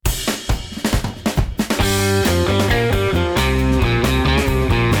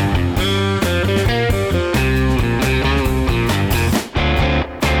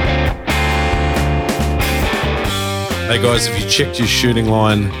Hey guys, if you checked your shooting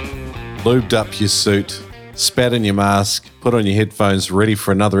line, lubed up your suit, spat in your mask, put on your headphones, ready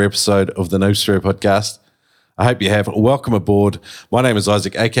for another episode of the Noob Spearo podcast, I hope you have. Welcome aboard. My name is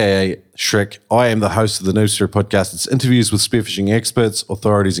Isaac, aka Shrek. I am the host of the Noob Spearo podcast. It's interviews with spearfishing experts,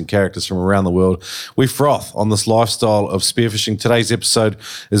 authorities, and characters from around the world. We froth on this lifestyle of spearfishing. Today's episode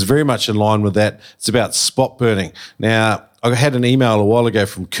is very much in line with that. It's about spot burning. Now, I had an email a while ago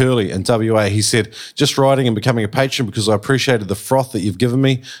from Curly in WA. He said, just writing and becoming a patron because I appreciated the froth that you've given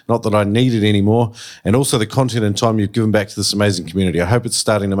me, not that I need it anymore, and also the content and time you've given back to this amazing community. I hope it's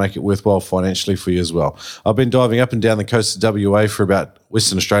starting to make it worthwhile financially for you as well. I've been diving up and down the coast of WA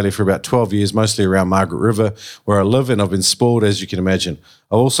Western Australia for about 12 years, mostly around Margaret River, where I live, and I've been spoiled, as you can imagine.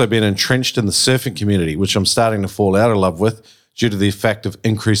 I've also been entrenched in the surfing community, which I'm starting to fall out of love with, due to the fact of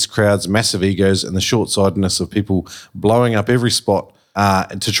increased crowds, massive egos, and the short-sightedness of people blowing up every spot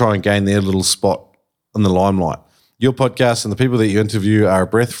to try and gain their little spot in the limelight. Your podcast and the people that you interview are a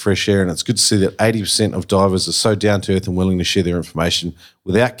breath of fresh air, and it's good to see that 80% of divers are so down-to-earth and willing to share their information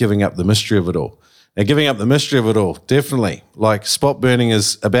without giving up the mystery of it all. Now, giving up the mystery of it all, definitely. Like, spot burning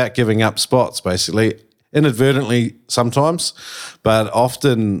is about giving up spots, basically, inadvertently sometimes, but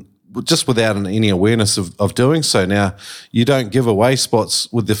often just without any awareness of doing so. Now, you don't give away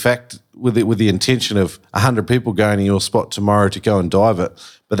spots with the intention of 100 people going to your spot tomorrow to go and dive it.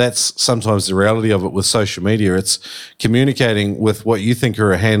 But that's sometimes the reality of it with social media. It's communicating with what you think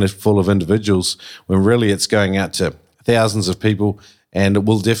are a handful of individuals when really it's going out to thousands of people, and it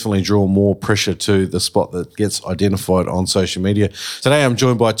will definitely draw more pressure to the spot that gets identified on social media. Today, I'm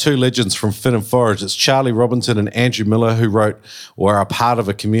joined by two legends from Fin and Forage. It's Charlie Robinson and Andrew Miller, who wrote or are part of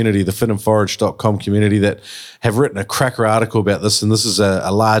a community, the finandforage.com community, that have written a cracker article about this, and this is a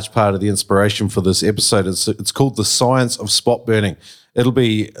large part of the inspiration for this episode. It's called The Science of Spot Burning. It'll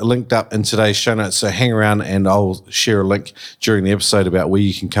be linked up in today's show notes, so hang around and I'll share a link during the episode about where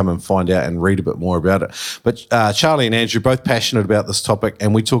you can come and find out and read a bit more about it. But Charlie and Andrew, both passionate about this topic,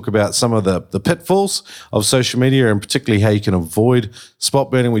 and we talk about some of the pitfalls of social media and particularly how you can avoid spot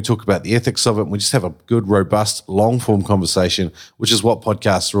burning. We talk about the ethics of it, and we just have a good, robust, long-form conversation, which is what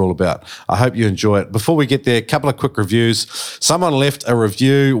podcasts are all about. I hope you enjoy it. Before we get there, a couple of quick reviews. Someone left a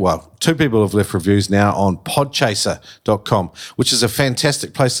review, two people have left reviews now on podchaser.com, which is a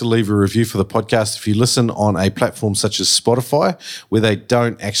fantastic place to leave a review for the podcast if you listen on a platform such as Spotify, where they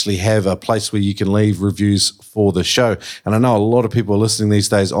don't actually have a place where you can leave reviews for the show. And I know a lot of people are listening these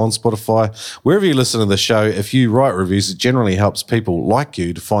days on Spotify. Wherever you listen to the show, if you write reviews, it generally helps people like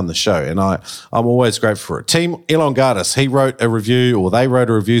you to find the show. And I'm always grateful for it. Team Elongatus, they wrote a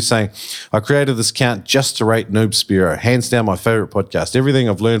review saying, I created this account just to rate Noob Spearo. Hands down my favorite podcast. Everything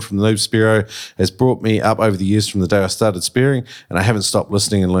I've learned from Noob Spearo has brought me up over the years from the day I started spearing, and I haven't stopped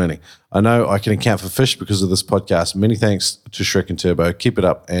listening and learning. I know I can account for fish because of this podcast. Many thanks to Shrek and Turbo. Keep it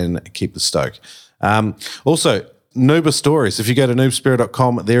up and keep the stoke. Also, Noober Stories. If you go to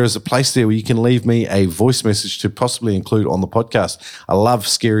noobspearo.com, there is a place there where you can leave me a voice message to possibly include on the podcast. I love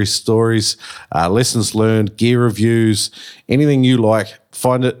scary stories, lessons learned, gear reviews, anything you like.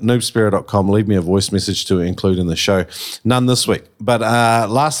 Find it, noobspearo.com. Leave me a voice message to include in the show. None this week. But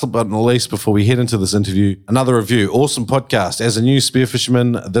last but not least, before we head into this interview, another review. Awesome podcast. As a new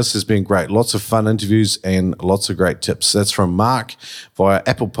spearfisherman, this has been great. Lots of fun interviews and lots of great tips. That's from Mark via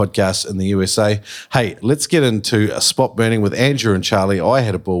Apple Podcasts in the USA. Hey, let's get into a spot burning with Andrew and Charlie. I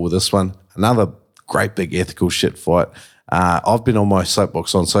had a ball with this one. Another great big ethical shit fight. I've been on my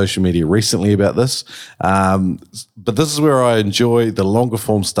soapbox on social media recently about this, but this is where I enjoy the longer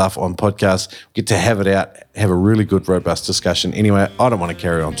form stuff on podcasts. Get to have it out, have a really good, robust discussion. Anyway, I don't want to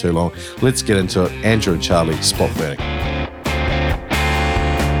carry on too long. Let's get into it. Andrew and Charlie, spot burning.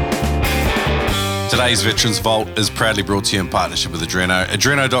 Today's Veterans Vault is proudly brought to you in partnership with Adreno.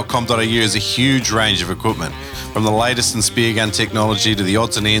 Adreno.com.au is a huge range of equipment, from the latest in spear gun technology to the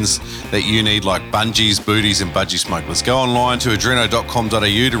odds and ends that you need, like bungees, booties, and budgie smokers. Go online to adreno.com.au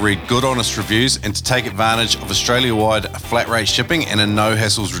to read good, honest reviews and to take advantage of Australia-wide flat rate shipping and a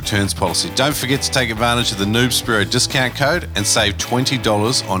no-hassles returns policy. Don't forget to take advantage of the Noob Spearo discount code and save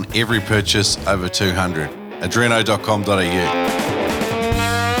 $20 on every purchase over $200. Adreno.com.au.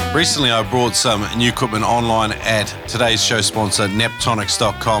 Recently, I brought some new equipment online at today's show sponsor,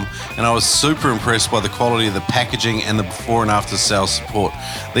 Neptonics.com, and I was super impressed by the quality of the packaging and the before and after sales support.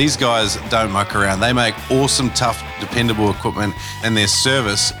 These guys don't muck around. They make awesome, tough, dependable equipment, and their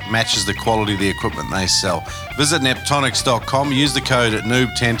service matches the quality of the equipment they sell. Visit Neptonics.com, use the code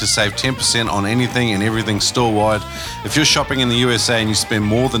NOOB10 to save 10% on anything and everything store-wide. If you're shopping in the USA and you spend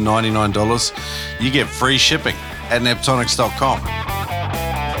more than $99, you get free shipping at Neptonics.com.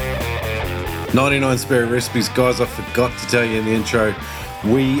 99 Spirit Recipes. Guys, I forgot to tell you in the intro,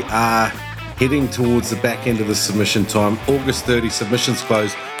 we are heading towards the back end of the submission time. August 30, submissions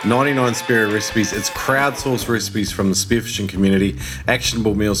close. 99 Spirit Recipes. It's crowdsourced recipes from the spearfishing community,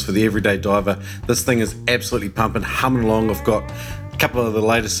 actionable meals for the everyday diver. This thing is absolutely pumping, humming along. I've got a couple of the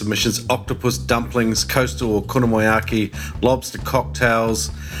latest submissions: octopus dumplings, coastal or kunamoyaki, lobster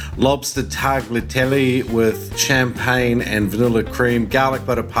cocktails, lobster tagliatelle with champagne and vanilla cream, garlic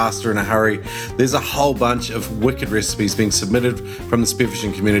butter pasta in a hurry. There's a whole bunch of wicked recipes being submitted from the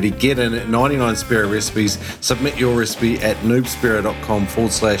spearfishing community. Get in at 99 Spirit Recipes. Submit your recipe at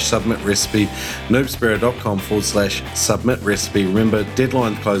noobspearo.com/submit recipe, noobspearo.com/submit recipe. Remember,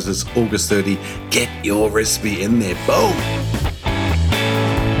 deadline closes August 30. Get your recipe in there. Boom!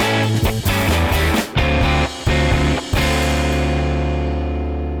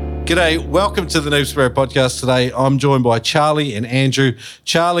 G'day, welcome to the Noob Spirit Podcast. Today I'm joined by Charlie and Andrew.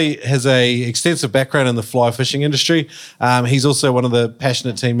 Charlie has a extensive background in the fly fishing industry. He's also one of the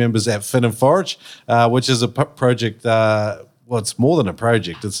passionate team members at Fin and Forage, which is a project, well, it's more than a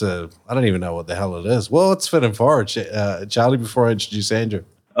project. I don't even know what the hell it is. Well, it's Fin and Forage. Charlie, before I introduce Andrew.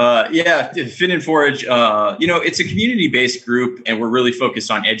 Yeah, Fin and Forage, it's a community-based group, and we're really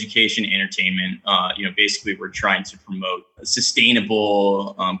focused on education, entertainment. Basically we're trying to promote a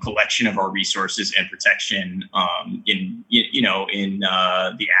sustainable collection of our resources and protection in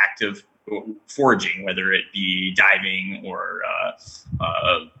the act of foraging, whether it be diving or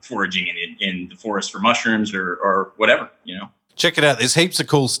foraging in the forest for mushrooms or whatever, Check it out. There's heaps of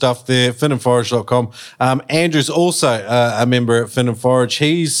cool stuff there, finandforage.com. Andrew's also a member at Fin and Forage.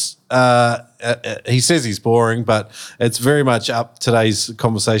 He says he's boring, but it's very much up today's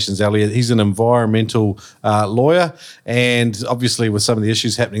conversations, Elliot. He's an environmental lawyer, and obviously with some of the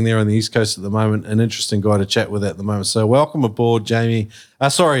issues happening there on the East Coast at the moment, an interesting guy to chat with at the moment. So welcome aboard, Charlie.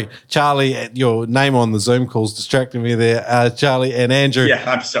 Your name on the Zoom call's distracting me there. Charlie and Andrew. Yeah,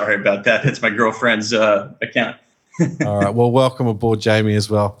 I'm sorry about that. That's my girlfriend's account. All right. Well, welcome aboard, Jamie, as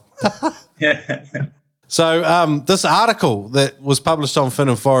well. So this article that was published on Fin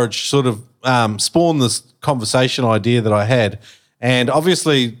and Forage sort of spawned this conversation idea that I had. And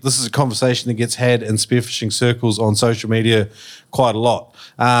obviously this is a conversation that gets had in spearfishing circles on social media quite a lot.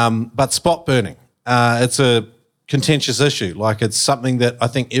 But spot burning, it's a contentious issue. Like, it's something that I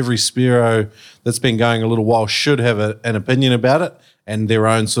think every Spearo that's been going a little while should have an opinion about it and their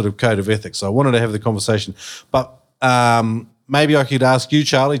own sort of code of ethics. So I wanted to have the conversation. But maybe I could ask you,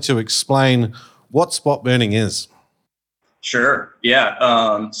 Charlie, to explain what spot burning is. Sure.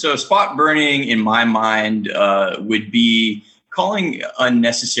 Yeah. So spot burning, in my mind, would be calling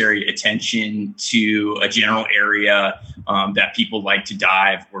unnecessary attention to a general area that people like to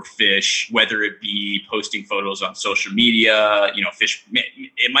dive or fish, whether it be posting photos on social media. Fish.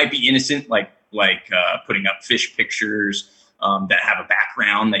 It might be innocent, like putting up fish pictures that have a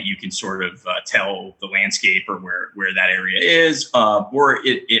background that you can sort of tell the landscape or where that area is, or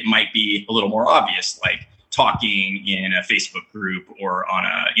it might be a little more obvious, like talking in a Facebook group or on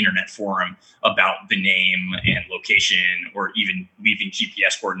an internet forum about the name and location, or even leaving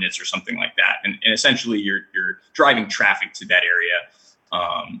GPS coordinates or something like that. And essentially you're driving traffic to that area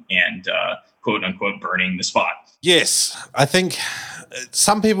and quote unquote burning the spot. Yes. I think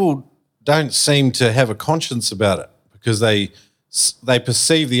some people don't seem to have a conscience about it, because they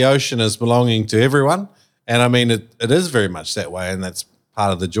perceive the ocean as belonging to everyone. And I mean, it is very much that way, and that's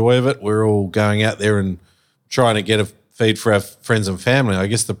part of the joy of it. We're all going out there and trying to get a feed for our friends and family. I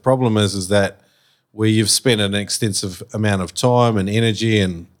guess the problem is that where you've spent an extensive amount of time and energy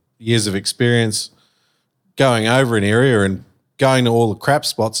and years of experience going over an area and going to all the crap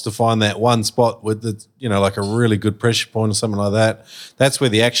spots to find that one spot with the, like a really good pressure point or something like that. That's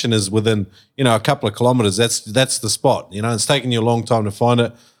where the action is within, a couple of kilometers. That's the spot. It's taken you a long time to find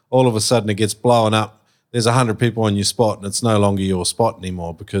it. All of a sudden it gets blown up. There's 100 people on your spot, and it's no longer your spot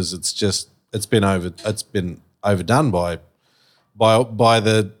anymore, because it's been overdone by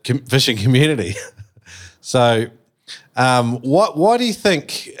the fishing community. So why do you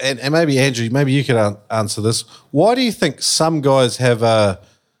think, and maybe Andrew, maybe you could answer this, why do you think some guys have a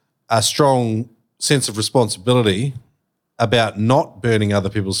strong sense of responsibility about not burning other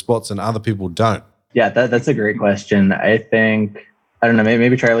people's spots and other people don't? Yeah, that's a great question. I think, I don't know,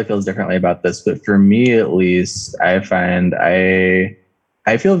 maybe Charlie feels differently about this, but for me at least, I find I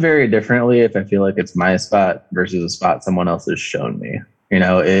feel very differently if I feel like it's my spot versus a spot someone else has shown me.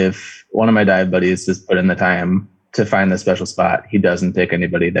 If one of my dive buddies has put in the time to find the special spot, he doesn't take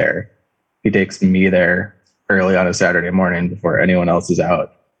anybody there. He takes me there early on a Saturday morning before anyone else is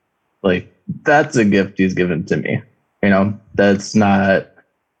out. Like, that's a gift he's given to me. That's not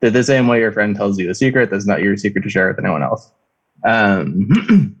The same way your friend tells you a secret, that's not your secret to share with anyone else.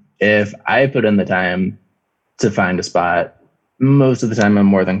 If I put in the time to find a spot, most of the time I'm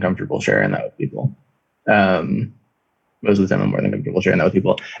more than comfortable sharing that with people. I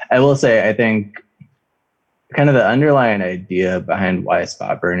will say, I think kind of the underlying idea behind why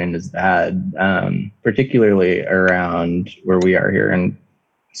spot burning is bad, particularly around where we are here in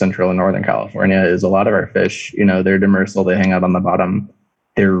Central and Northern California, is a lot of our fish, they're demersal, they hang out on the bottom.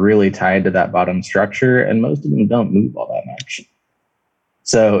 They're really tied to that bottom structure, and most of them don't move all that much.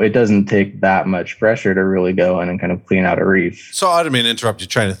 So it doesn't take that much pressure to really go in and kind of clean out a reef. So I didn't mean to interrupt your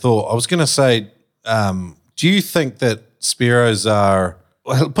train of thought. I was going to say, do you think that spearos are,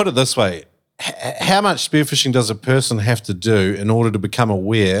 well, put it this way, how much spearfishing does a person have to do in order to become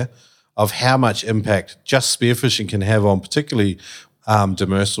aware of how much impact just spearfishing can have on particularly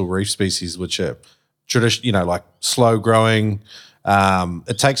demersal reef species, which are like slow growing?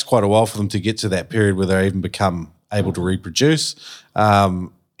 It takes quite a while for them to get to that period where they even become able to reproduce.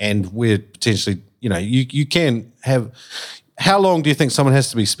 And we're potentially, you can have, how long do you think someone has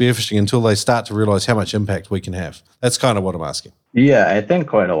to be spearfishing until they start to realize how much impact we can have? That's kind of what I'm asking. Yeah, I think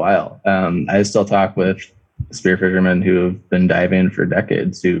quite a while. I still talk with spearfishermen who have been diving for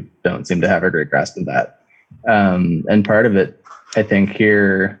decades who don't seem to have a great grasp of that. And part of it, I think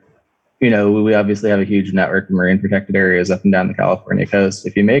here, we obviously have a huge network of marine protected areas up and down the California coast.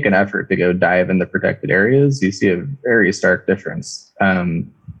 If you make an effort to go dive in the protected areas, you see a very stark difference.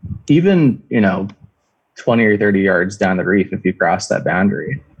 Even, 20 or 30 yards down the reef, if you cross that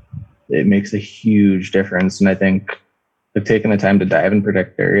boundary, it makes a huge difference. And I think taking the time to dive in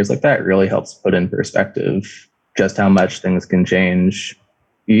protected areas like that really helps put in perspective just how much things can change,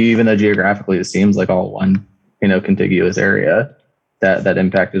 even though geographically it seems like all one, contiguous area. That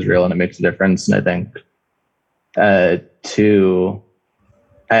impact is real and it makes a difference. And I think, I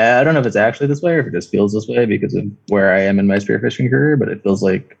don't know if it's actually this way or if it just feels this way because of where I am in my spearfishing career, but it feels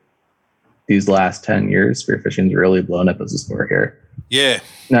like these last 10 years, spearfishing's really blown up as a sport here. Yeah.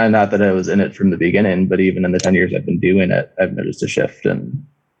 Not that I was in it from the beginning, but even in the 10 years I've been doing it, I've noticed a shift in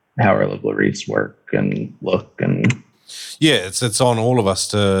how our local reefs work and look. And yeah, it's on all of us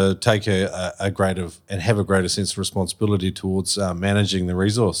to take a greater and have a greater sense of responsibility towards managing the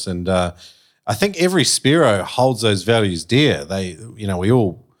resource. And I think every spearo holds those values dear. They,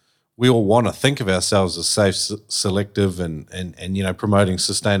 we all want to think of ourselves as safe, selective, and promoting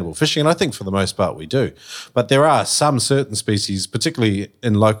sustainable fishing. And I think for the most part we do. But there are some certain species, particularly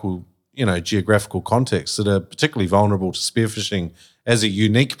in local, geographical contexts, that are particularly vulnerable to spearfishing as a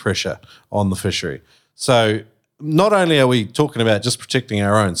unique pressure on the fishery. So not only are we talking about just protecting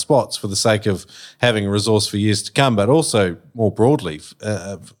our own spots for the sake of having a resource for years to come, but also more broadly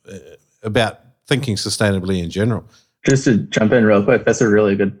about thinking sustainably in general. Just to jump in real quick, that's a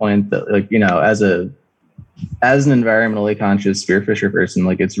really good point that, as an environmentally conscious spearfisher person,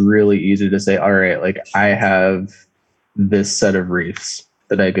 it's really easy to say, all right, I have this set of reefs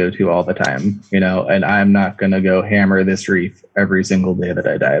that I go to all the time, and I'm not going to go hammer this reef every single day that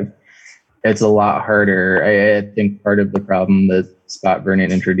I dive. It's a lot harder. I think part of the problem that spot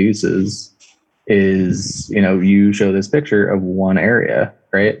burning introduces is, you show this picture of one area,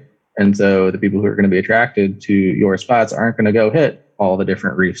 right? And so the people who are going to be attracted to your spots aren't going to go hit all the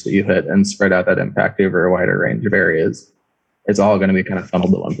different reefs that you hit and spread out that impact over a wider range of areas. It's all going to be kind of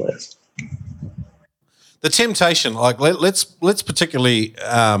funneled to one place. The temptation, let's particularly,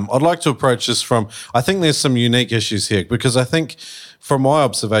 I'd like to approach this from, I think there's some unique issues here because I think from my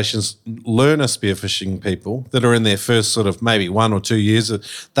observations, learner spearfishing people that are in their first sort of maybe 1 or 2 years,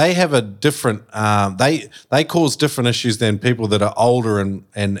 they have a different, they cause different issues than people that are older and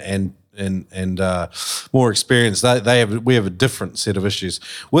more experienced. We have a different set of issues.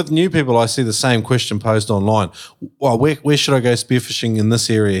 With new people, I see the same question posed online. Well, where should I go spearfishing in this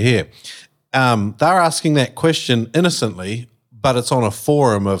area here? They're asking that question innocently, but it's on a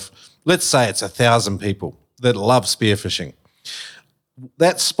forum of, let's say it's 1,000 people that love spearfishing.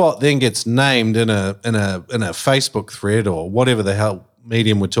 That spot then gets named in a Facebook thread or whatever the hell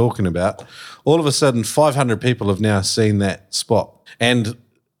medium we're talking about. All of a sudden, 500 people have now seen that spot. And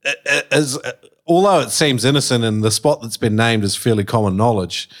although it seems innocent and the spot that's been named is fairly common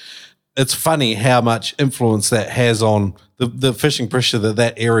knowledge, it's funny how much influence that has on the fishing pressure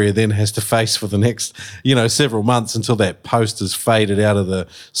that area then has to face for the next, several months until that post is faded out of the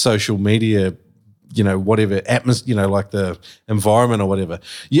social media, whatever atmosphere, like the environment or whatever.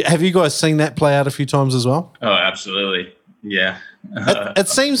 Have you guys seen that play out a few times as well? Oh, absolutely. Yeah. It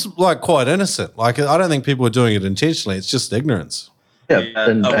seems like quite innocent. I don't think people are doing it intentionally. It's just ignorance.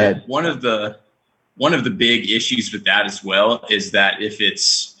 Yeah. One of the one of the big issues with that as well is that if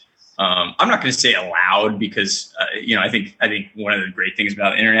it's, I'm not going to say allowed because, I think one of the great things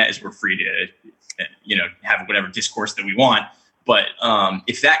about the internet is we're free to, have whatever discourse that we want. But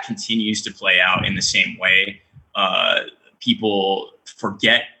if that continues to play out in the same way, people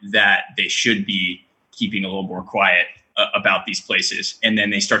forget that they should be keeping a little more quiet about these places, and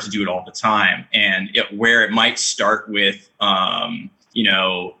then they start to do it all the time. And where it might start with,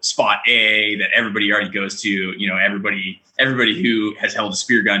 spot A that everybody already goes to, everybody who has held a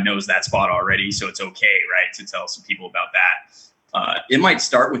spear gun knows that spot already, so it's okay, right, to tell some people about that. It might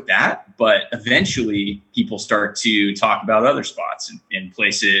start with that, but eventually people start to talk about other spots in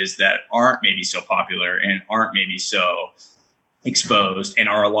places that aren't maybe so popular and aren't maybe so exposed and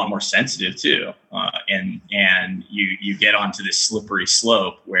are a lot more sensitive too. And you get onto this slippery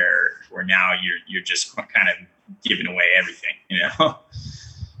slope where now you're just kind of giving away everything,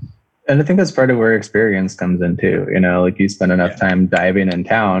 And I think that's part of where experience comes in too. Like you spend enough time diving in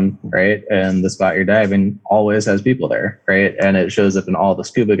town, right? And the spot you're diving always has people there, right? And it shows up in all the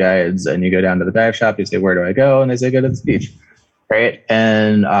scuba guides. And you go down to the dive shop, you say, "Where do I go?" And they say, "Go to this beach," right?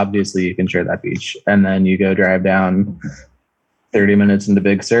 And obviously you can share that beach. And then you go drive down 30 minutes into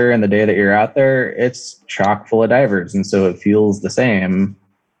Big Sur, and the day that you're out there, it's chock full of divers. And so it feels the same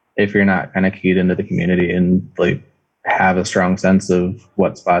if you're not kind of keyed into the community and like have a strong sense of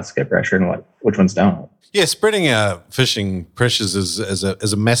what spots get pressure and which ones don't. Yeah, spreading our fishing pressures is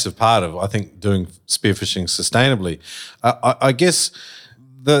a massive part of, I think, doing spearfishing sustainably. I guess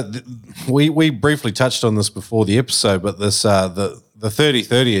we briefly touched on this before the episode, but this the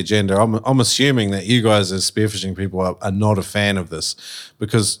 30-30 agenda, I'm assuming that you guys as spearfishing people are not a fan of this,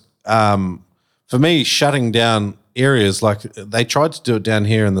 because for me, shutting down areas, like they tried to do it down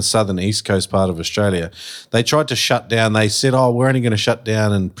here in the southern east coast part of Australia. They tried to shut down. They said, we're only going to shut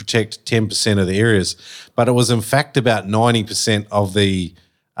down and protect 10% of the areas. But it was in fact about 90% of the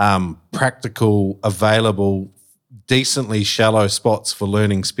practical, available, decently shallow spots for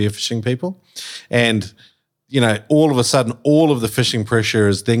learning spearfishing people. And all of a sudden, all of the fishing pressure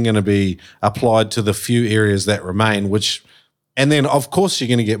is then going to be applied to the few areas that remain, and then, of course, you're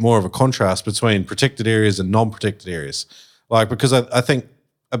going to get more of a contrast between protected areas and non-protected areas. Because I think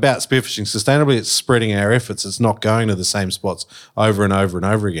about spearfishing sustainably, it's spreading our efforts. It's not going to the same spots over and over and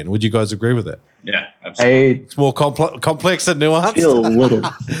over again. Would you guys agree with that? Yeah, absolutely. It's more complex and nuanced. I feel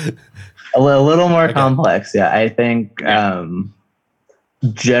a little more complex. Yeah, I think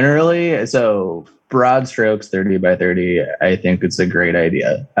generally, so broad strokes, 30 by 30, I think it's a great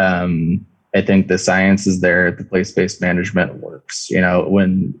idea. I think the science is there. The place-based management works.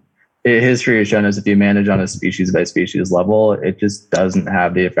 When history has shown us, if you manage on a species by species level, it just doesn't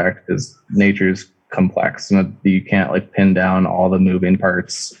have the effect because nature's complex. And you can't pin down all the moving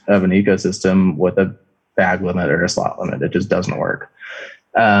parts of an ecosystem with a bag limit or a slot limit. It just doesn't work.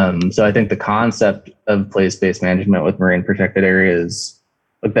 So I think the concept of place-based management with marine protected areas,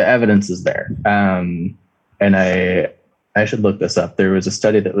 the evidence is there. And I should look this up. There was a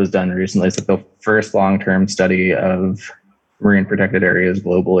study that was done recently. It's the first long-term study of marine protected areas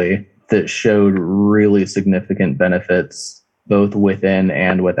globally that showed really significant benefits both within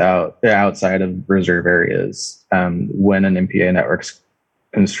and outside of reserve areas when an MPA network's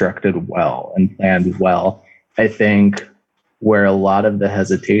constructed well and planned well. I think where a lot of the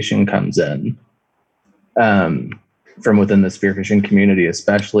hesitation comes in from within the spearfishing community,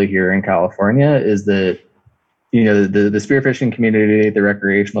 especially here in California, is that the spearfishing community, the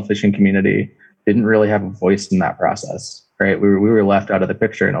recreational fishing community didn't really have a voice in that process, right? We were left out of the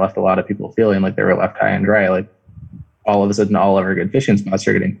picture, and it left a lot of people feeling like they were left high and dry. All of a sudden, all of our good fishing spots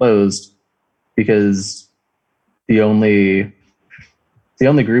are getting closed because the only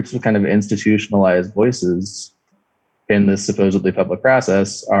groups with kind of institutionalized voices in this supposedly public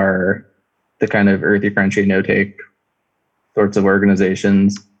process are the kind of earthy, crunchy, no-take sorts of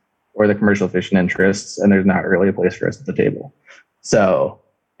organizations or the commercial fishing interests, and there's not really a place for us at the table. So,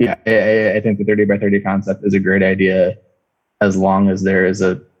 yeah, I think the 30 by 30 concept is a great idea as long as there is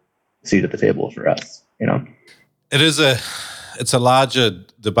a seat at the table for us, It's a larger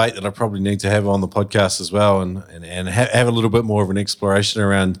debate that I probably need to have on the podcast as well, and have a little bit more of an exploration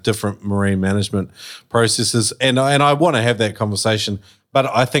around different marine management processes. And I want to have that conversation, but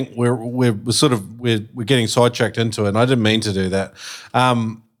I think we're getting sidetracked into it, and I didn't mean to do that.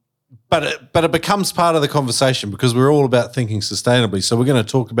 But it becomes part of the conversation because we're all about thinking sustainably. So we're going to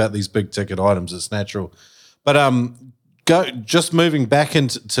talk about these big ticket items. It's natural. But just moving back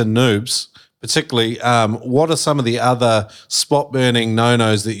into noobs, particularly, what are some of the other spot burning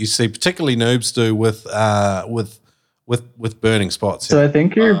no-nos that you see, particularly noobs do with with burning spots. So I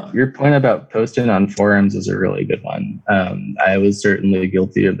think your point about posting on forums is a really good one. I was certainly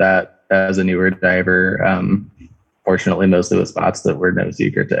guilty of that as a newer diver. Fortunately, most of the spots that were no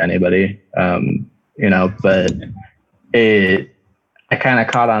secret to anybody, but I kind of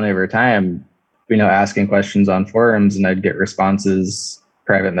caught on over time, asking questions on forums, and I'd get responses,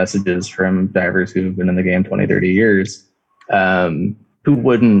 private messages from divers who've been in the game 20, 30 years, who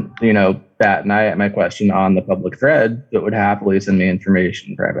wouldn't, bat an eye at my question on the public thread, but would happily send me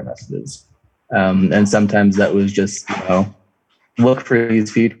information, private messages. And sometimes that was just, look for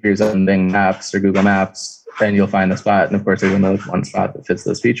these features on Bing Maps or Google Maps, and you'll find the spot. And of course, there's only one spot that fits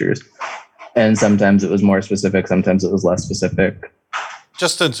those features. And sometimes it was more specific, sometimes it was less specific.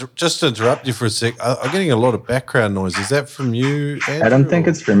 Just to interrupt you for a sec, I'm getting a lot of background noise. Is that from you, Andrew, I don't think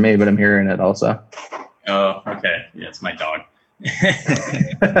it's from me, but I'm hearing it also. Oh, okay. Yeah, it's my dog.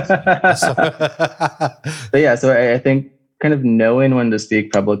 But yeah, so I think kind of knowing when to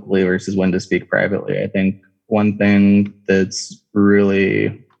speak publicly versus when to speak privately. I think one thing that's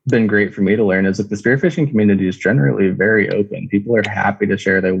really been great for me to learn is that the spearfishing community is generally very open. People are happy to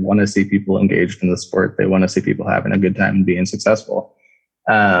share. They want to see people engaged in the sport. They want to see people having a good time and being successful.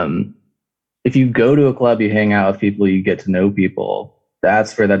 If you go to a club, you hang out with people, you get to know people,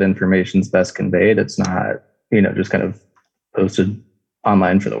 that's where that information is best conveyed. It's not, just kind of posted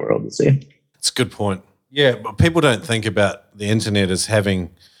online for the world to see. It's a good point. Yeah, but people don't think about the internet as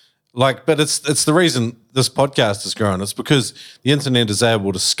having but it's the reason this podcast has grown. It's because the internet is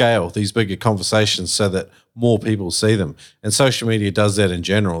able to scale these bigger conversations so that more people see them. And social media does that in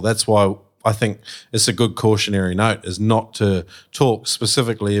general. That's why I think it's a good cautionary note is not to talk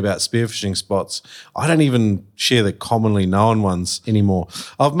specifically about spearfishing spots. I don't even share the commonly known ones anymore.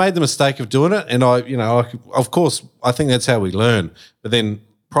 I've made the mistake of doing it, and of course, I think that's how we learn. But then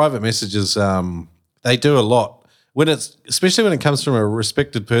private messages, they do a lot. Especially when it comes from a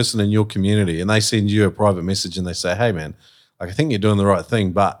respected person in your community, and they send you a private message and they say, "Hey, man, I think you're doing the right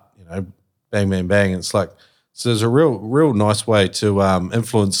thing," but bang, bang, bang. It's like, so there's a real nice way to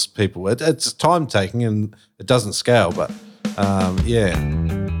influence people. It's time taking and it doesn't scale, but yeah.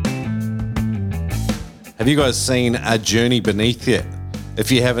 Have you guys seen A Journey Beneath yet? If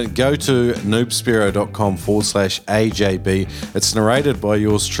you haven't, go to noobspearo.com/AJB. It's narrated by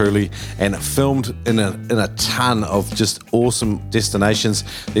yours truly and filmed in a ton of just awesome destinations.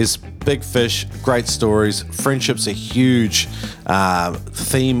 There's big fish, great stories. Friendship's a huge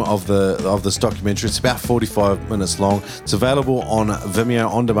theme of this documentary. It's about 45 minutes long. It's available on Vimeo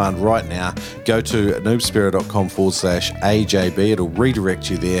on demand right now. Go to noobspearo.com/AJB. It'll redirect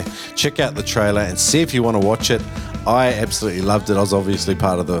you there. Check out the trailer and see if you want to watch it. I absolutely loved it. I was obviously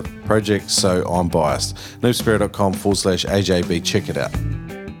part of the project, so I'm biased. noobspearo.com/AJB. Check it out.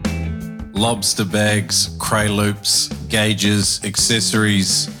 Lobster bags, cray loops, gauges,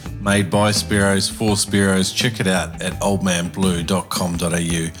 accessories made by Spearos for Spearos. Check it out at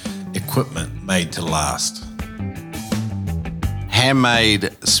oldmanblue.com.au. Equipment made to last.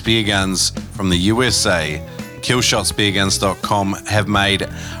 Handmade spear guns from the USA. KillshotSpearguns.com have made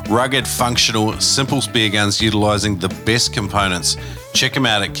rugged, functional, simple spear guns utilizing the best components. Check them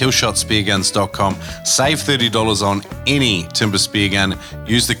out at KillshotSpearguns.com. Save $30 on any timber spear gun.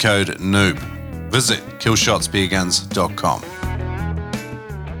 Use the code NOOB. Visit KillshotSpearguns.com.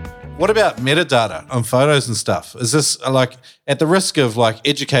 What about metadata on photos and stuff? Is this at the risk of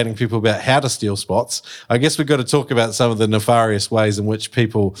educating people about how to steal spots? I guess we've got to talk about some of the nefarious ways in which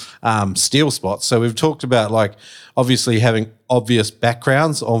people steal spots. So we've talked about obviously having obvious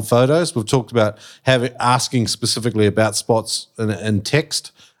backgrounds on photos. We've talked about asking specifically about spots in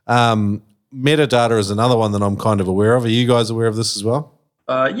text. Metadata is another one that I'm kind of aware of. Are you guys aware of this as well?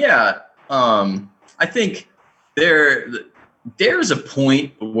 Yeah. I think there's a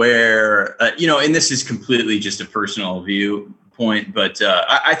point where, and this is completely just a personal viewpoint, but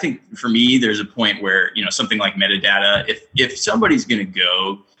I think for me, there's a point where, something like metadata, if somebody's going to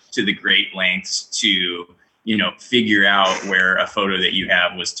go to the great lengths to, figure out where a photo that you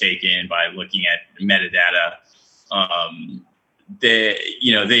have was taken by looking at metadata,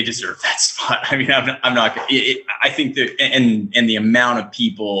 they deserve that spot. I mean, I'm not. I think that, and the amount of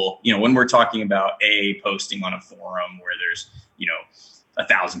people, when we're talking about posting on a forum where there's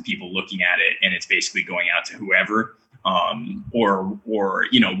 1,000 people looking at it, and it's basically going out to whoever, or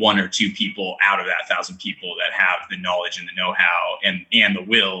one or two people out of that 1,000 people that have the knowledge and the know-how and the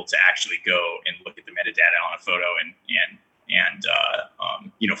will to actually go and look at the metadata on a photo and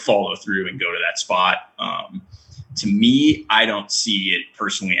follow through and go to that spot. To me, I don't see it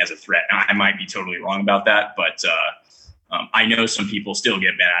personally as a threat. I might be totally wrong about that, but I know some people still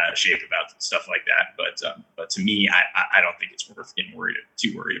get bent out of shape about stuff like that, but to me, I don't think it's worth getting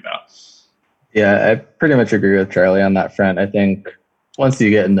too worried about. Yeah, I pretty much agree with Charlie on that front. I think once you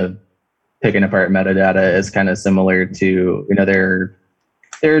get into picking apart metadata, it's kind of similar to, there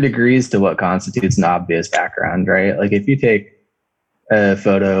are degrees to what constitutes an obvious background, right? Like if you take a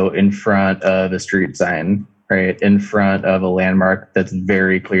photo in front of a street sign, right, in front of a landmark that's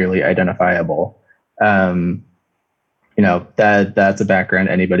very clearly identifiable, that's a background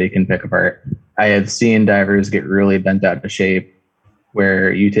anybody can pick apart. I have seen divers get really bent out of shape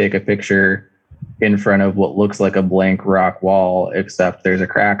where you take a picture in front of what looks like a blank rock wall, except there's a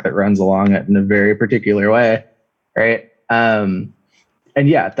crack that runs along it in a very particular way, right? And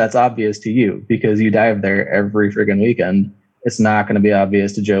yeah, that's obvious to you because you dive there every friggin' weekend. It's not going to be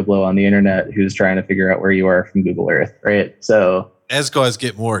obvious to Joe Blow on the internet who's trying to figure out where you are from Google Earth, right? So as guys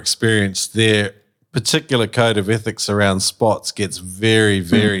get more experience, their particular code of ethics around spots gets very,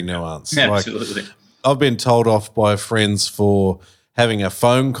 very nuanced. Absolutely. Like, I've been told off by friends for having a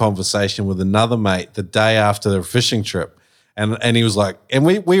phone conversation with another mate the day after their fishing trip. And he was like, and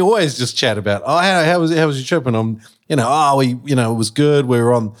we always just chat about, how was your trip? And I'm, it was good. We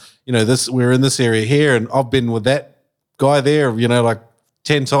were on, we were in this area here, and I've been with that guy there, like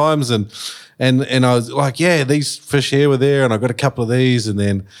 10 times. And I was like, yeah, these fish here were there, and I got a couple of these. And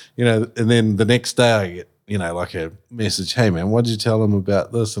then, and then the next day I get, like a message, hey man, what did you tell them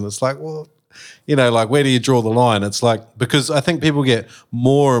about this? And it's like, well, like where do you draw the line? It's like, because I think people get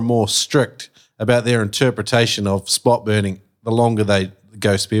more and more strict about their interpretation of spot burning the longer they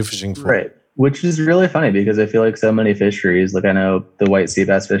go spearfishing for. Right. Which is really funny because I feel like so many fisheries, like I know the white sea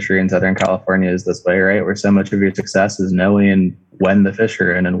bass fishery in Southern California is this way, right? Where so much of your success is knowing when the fish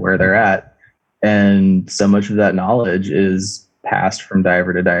are in and where they're at. And so much of that knowledge is passed from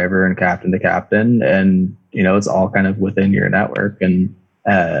diver to diver and captain to captain. And, it's all kind of within your network. And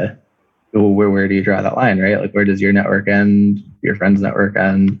where do you draw that line, right? Like where does your network end, your friend's network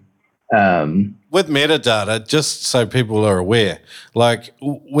end? With metadata, just so people are aware, like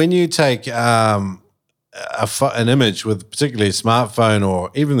when you take an image with particularly a smartphone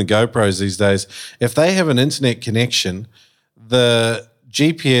or even the GoPros these days, if they have an internet connection, the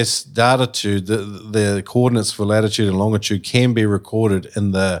GPS datitude, the coordinates for latitude and longitude can be recorded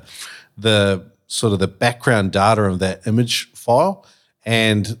in the sort of the background data of that image file.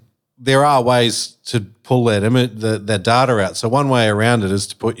 And there are ways to pull that image, that data out. So one way around it is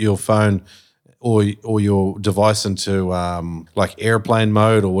to put your phone or your device into like airplane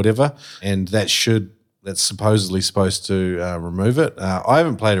mode or whatever, and that's supposedly supposed to remove it. I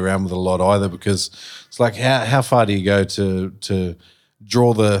haven't played around with it a lot either because it's like how far do you go to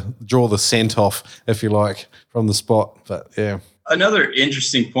draw the scent off, if you like, from the spot? But yeah. Another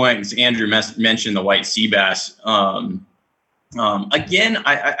interesting point is Andrew mentioned the white sea bass. Again,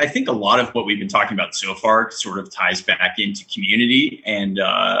 I think a lot of what we've been talking about so far sort of ties back into community, and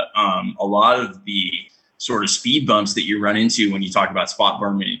a lot of the sort of speed bumps that you run into when you talk about spot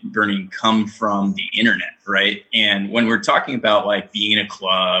burning come from the internet, right? And when we're talking about like being in a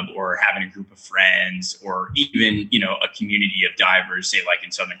club or having a group of friends or even, a community of divers, say like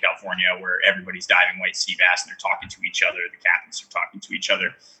in Southern California where everybody's diving white sea bass and they're talking to each other, the captains are talking to each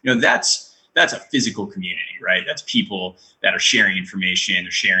other, that's a physical community, right? That's people that are sharing information,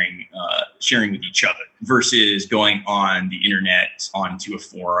 they're sharing with each other versus going on the internet onto a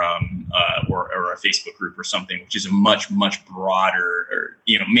forum or a Facebook group or something, which is a much, much broader, or,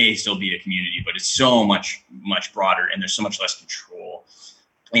 may still be a community, but it's so much, much broader and there's so much less control.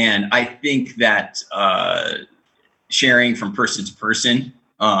 And I think that sharing from person to person,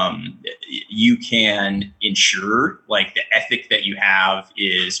 you can ensure like the ethic that you have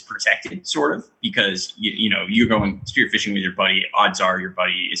is protected sort of, because you're going spearfishing with your buddy. Odds are your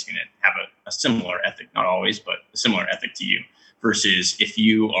buddy is going to have a similar ethic, not always, but a similar ethic to you, versus if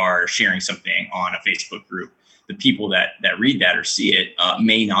you are sharing something on a Facebook group, the people that read that or see it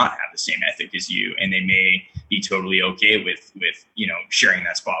may not have the same ethic as you, and they may be totally okay with sharing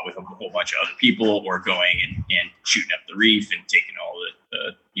that spot with a whole bunch of other people, or going and shooting up the reef and taking all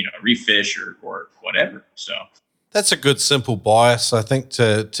the reef fish or whatever. So that's a good simple bias, I think,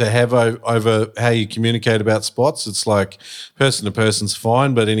 to have over how you communicate about spots. It's like person to person's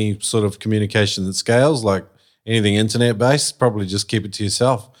fine, but any sort of communication that scales, like anything internet based, probably just keep it to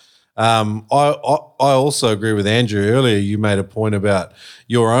yourself. I also agree with Andrew earlier. You made a point about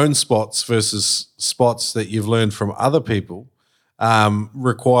your own spots versus spots that you've learned from other people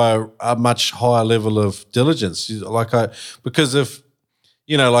require a much higher level of diligence. Because if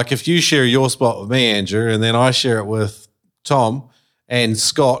you share your spot with me, Andrew, and then I share it with Tom and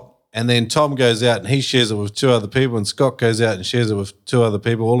Scott, and then Tom goes out and he shares it with two other people, and Scott goes out and shares it with two other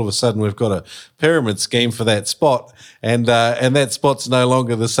people, all of a sudden we've got a pyramid scheme for that spot, and that spot's no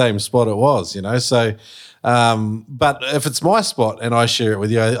longer the same spot it was, you know. So, but if it's my spot and I share it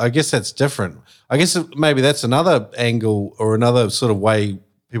with you, I guess that's different. I guess maybe that's another angle or another sort of way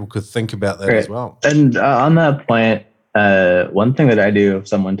people could think about that as well. And on that point, one thing that I do if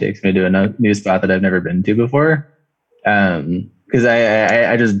someone takes me to a new spot that I've never been to before, because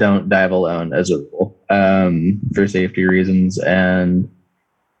I just don't dive alone as a rule for safety reasons. And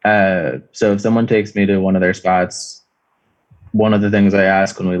so if someone takes me to one of their spots, one of the things I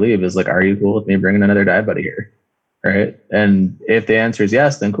ask when we leave is like, are you cool with me bringing another dive buddy here? Right. And if the answer is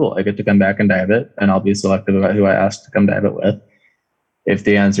yes, then cool. I get to come back and dive it, and I'll be selective about who I ask to come dive it with. If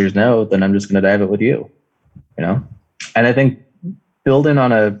the answer is no, then I'm just going to dive it with you, you know? And I think building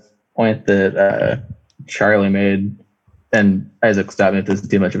on a point that Charlie made, and Isaac, stop me if this is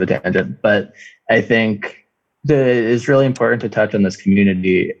too much of a tangent, but I think that it's really important to touch on this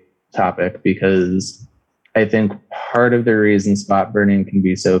community topic, because I think part of the reason spot burning can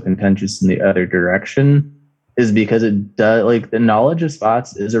be so contentious in the other direction is because it does, like, the knowledge of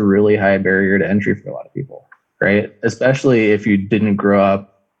spots is a really high barrier to entry for a lot of people, right? Especially if you didn't grow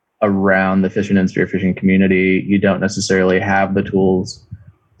up around the fishing and spearfishing community, you don't necessarily have the tools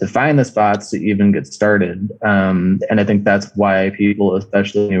to find the spots to even get started. And I think that's why people,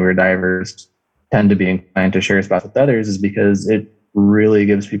 especially newer divers, tend to be inclined to share spots with others, is because it really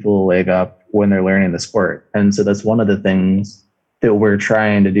gives people a leg up when they're learning the sport. And so that's one of the things that we're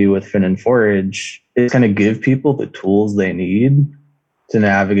trying to do with Fin and Forage, is kind of give people the tools they need to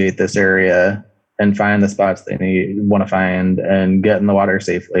navigate this area and find the spots they want to find and get in the water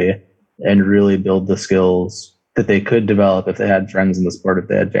safely, and really build the skills that they could develop if they had friends in the sport, if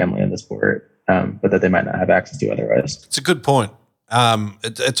they had family in the sport, but that they might not have access to otherwise. It's a good point.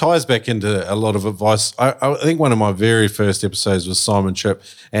 It ties back into a lot of advice. I think one of my very first episodes was Simon Tripp,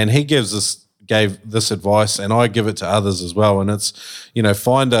 and he gave this advice, and I give it to others as well. And it's, you know,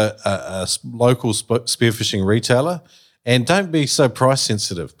 find a local spearfishing retailer, and don't be so price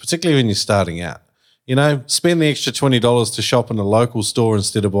sensitive, particularly when you're starting out. You know, spend the extra $20 to shop in a local store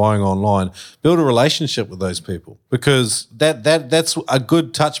instead of buying online. Build a relationship with those people, because that's a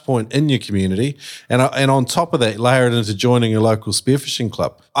good touch point in your community. And on top of that, layer it into joining a local spearfishing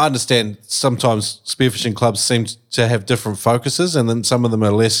club. I understand sometimes spearfishing clubs seem to have different focuses, and then some of them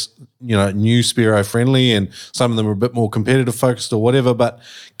are less, you know, new Spearo friendly, and some of them are a bit more competitive focused or whatever. But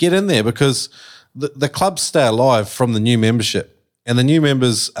get in there, because the clubs stay alive from the new membership. And the new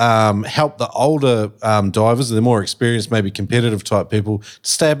members help the older divers, the more experienced, maybe competitive type people,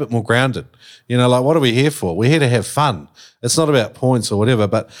 to stay a bit more grounded. You know, like, what are we here for? We're here to have fun. It's not about points or whatever.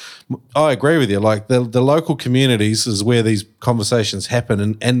 But I agree with you. Like, the local communities is where these conversations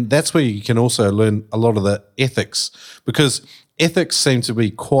happen. And that's where you can also learn a lot of the ethics, because ethics seem to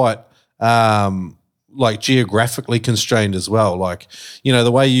be quite like geographically constrained as well. Like, you know,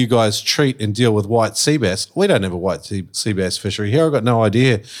 the way you guys treat and deal with white sea bass, we don't have a white sea bass fishery here. I've got no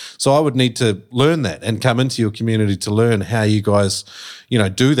idea. So I would need to learn that and come into your community to learn how you guys, you know,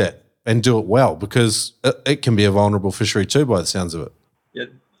 do that and do it well, because it can be a vulnerable fishery too, by the sounds of it. Yeah,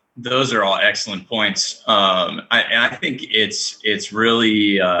 those are all excellent points. I think it's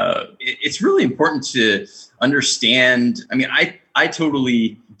really important to understand. I mean, I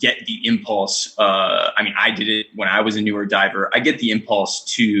totally get the impulse. I mean, I did it when I was a newer diver. I get the impulse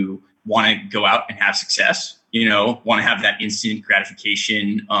to want to go out and have success, you know, want to have that instant gratification.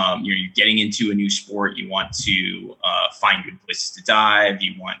 You know, you're getting into a new sport. You want to find good places to dive.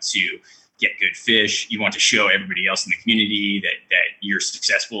 You want to get good fish. You want to show everybody else in the community that you're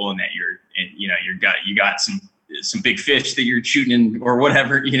successful, and that you got some big fish that you're shooting in, or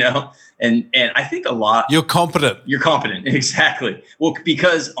whatever, you know. And I think a lot. You're competent. Exactly. Well,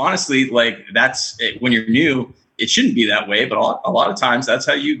 because honestly, like, that's it. When you're new, it shouldn't be that way, but a lot of times that's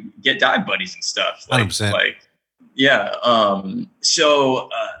how you get dive buddies and stuff. Like, 100%. Yeah. So,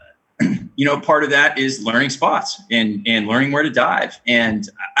 you know, part of that is learning spots and learning where to dive. And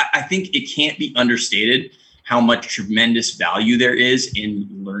I think it can't be understated how much tremendous value there is in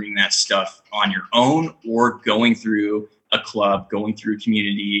learning that stuff on your own, or going through a club, going through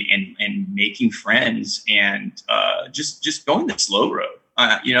community, and making friends, and just going the slow road.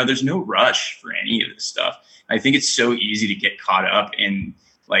 You know, there's no rush for any of this stuff. I think it's so easy to get caught up in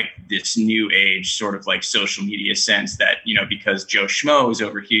like this new age sort of like social media sense that, you know, because Joe Schmo is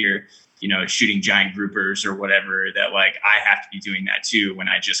over here, you know, shooting giant groupers or whatever, that like I have to be doing that too when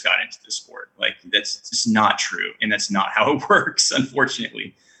I just got into the sport. Like, that's just not true. And that's not how it works,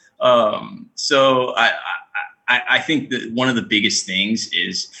 unfortunately. So I think that one of the biggest things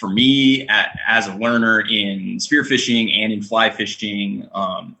is for me as a learner in spearfishing and in fly fishing,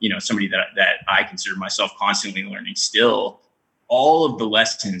 somebody that I consider myself constantly learning still, all of the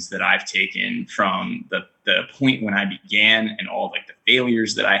lessons that I've taken from the point when I began and all like the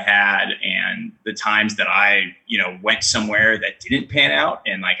failures that I had and the times that I, went somewhere that didn't pan out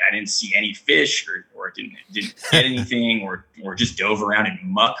and like I didn't see any fish or didn't get anything or just dove around in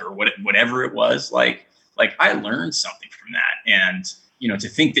muck or whatever it was, like I learned something from that. And, to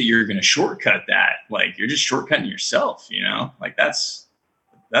think that you're going to shortcut that, like you're just shortcutting yourself, like that's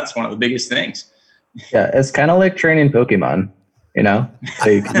one of the biggest things. Yeah. It's kind of like training Pokemon,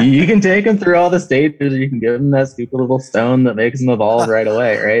 like you can take them through all the stages. You can give them that stupid little stone that makes them evolve right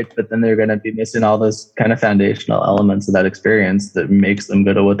away. Right. But then they're going to be missing all those kind of foundational elements of that experience that makes them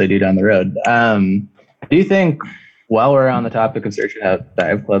good at what they do down the road. Do you think, while we're on the topic of searching out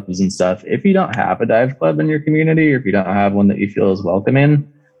dive clubs and stuff, if you don't have a dive club in your community or if you don't have one that you feel is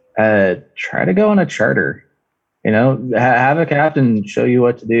welcoming, try to go on a charter, have a captain show you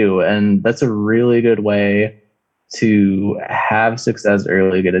what to do. And that's a really good way to have success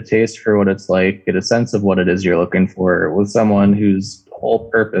early, get a taste for what it's like, get a sense of what it is you're looking for with someone whose whole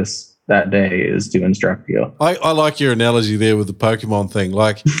purpose that day is to instruct you. I like your analogy there with the Pokemon thing.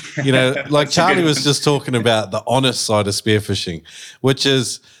 Like, like Charlie was just talking about the honest side of spearfishing, which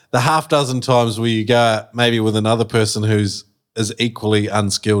is the half dozen times where you go out maybe with another person who's as equally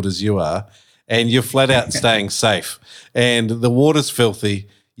unskilled as you are, and you're flat out staying safe. And the water's filthy,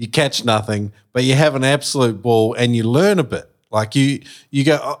 you catch nothing, but you have an absolute ball and you learn a bit. Like you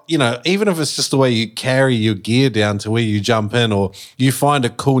go, even if it's just the way you carry your gear down to where you jump in, or you find a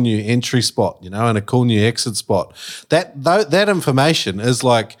cool new entry spot, and a cool new exit spot. That information is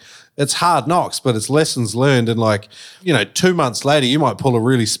like, it's hard knocks, but it's lessons learned. And 2 months later, you might pull a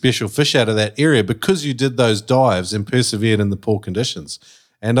really special fish out of that area because you did those dives and persevered in the poor conditions.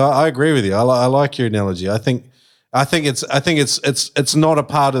 And I agree with you. I like your analogy. I think it's not a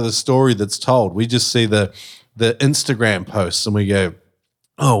part of the story that's told. We just see the Instagram posts and we go,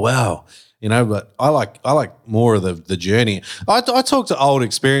 oh wow, but I like more of the journey. I talk to old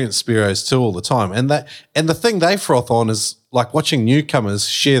experienced spearos too all the time, and the thing they froth on is like watching newcomers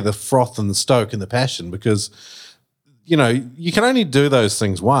share the froth and the stoke and the passion, because you can only do those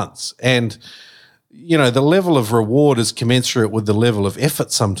things once, and the level of reward is commensurate with the level of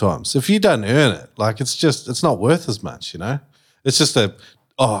effort sometimes. If you don't earn it, like it's not worth as much, It's just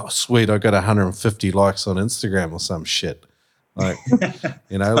oh, sweet, I got 150 likes on Instagram or some shit. Like,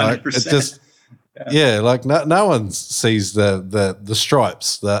 like it just, like no one sees the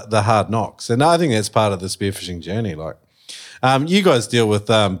stripes, the hard knocks. And I think that's part of the spearfishing journey. Like, you guys deal with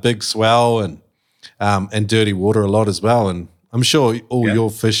big swell and dirty water a lot as well. And I'm sure all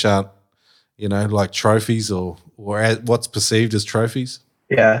your fish aren't, like trophies or what's perceived as trophies.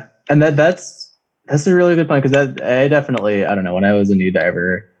 Yeah. And that's a really good point, because I definitely, I don't know, when I was a new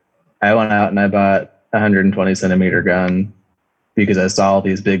diver, I went out and I bought a 120 centimeter gun because I saw all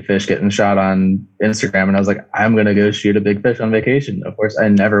these big fish getting shot on Instagram, and I was like, I'm going to go shoot a big fish on vacation. Of course, I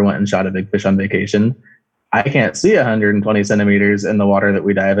never went and shot a big fish on vacation. I can't see 120 centimeters in the water that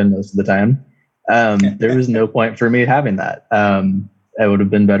we dive in most of the time. There was no point for me having that. My time would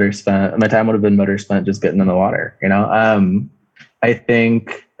have been better spent just getting in the water, I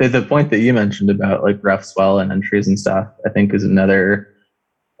think the point that you mentioned about like rough swell and entries and stuff, I think is another.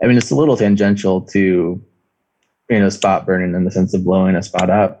 I mean, it's a little tangential to, spot burning in the sense of blowing a spot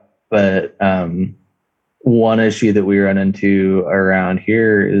up. But one issue that we run into around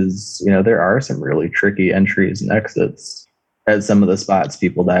here is, there are some really tricky entries and exits at some of the spots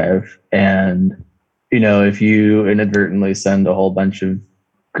people dive. And, if you inadvertently send a whole bunch of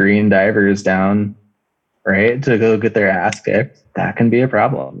green divers down, right, to go get their ass kicked, that can be a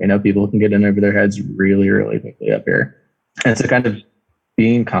problem. People can get in over their heads really, really quickly up here. And so kind of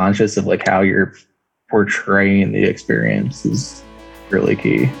being conscious of like how you're portraying the experience is really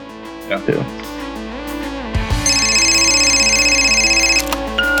key too.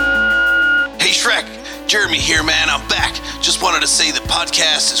 Hey Shrek, Jeremy here, man. I'm back. Just wanted to say the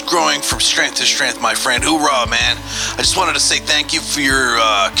podcast is growing from strength to strength, my friend. Hoorah, man. I just wanted to say thank you for your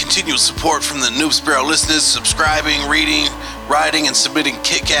continual support from the Noob Sparrow listeners, subscribing, reading, writing, and submitting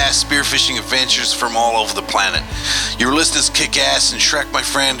kick-ass spearfishing adventures from all over the planet. Your listeners kick ass, and Shrek, my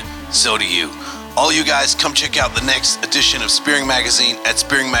friend, so do you. All you guys, come check out the next edition of Spearing Magazine at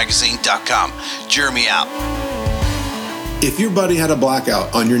spearingmagazine.com. Jeremy out. If your buddy had a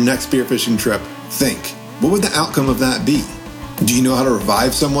blackout on your next spearfishing trip, think, what would the outcome of that be? Do you know how to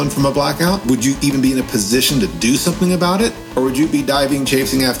revive someone from a blackout? Would you even be in a position to do something about it? Or would you be diving,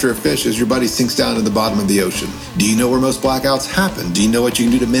 chasing after a fish as your buddy sinks down to the bottom of the ocean? Do you know where most blackouts happen? Do you know what you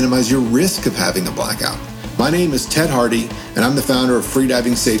can do to minimize your risk of having a blackout? My name is Ted Hardy, and I'm the founder of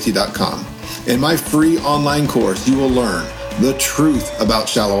freedivingsafety.com. In my free online course, you will learn the truth about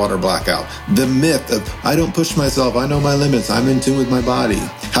shallow water blackout, the myth of I don't push myself, I know my limits, I'm in tune with my body,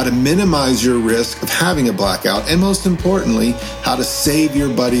 how to minimize your risk of having a blackout, and most importantly, how to save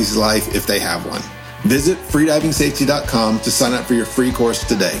your buddy's life if they have one. Visit freedivingsafety.com to sign up for your free course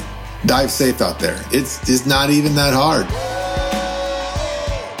today. Dive safe out there. It's not even that hard.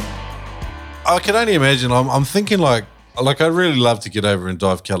 I can only imagine. I'm thinking like I'd really love to get over and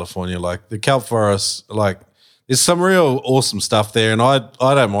dive California, like the kelp forest, like there's some real awesome stuff there, and I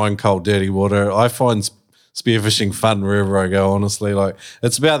don't mind cold, dirty water. I find spearfishing fun wherever I go, honestly. Like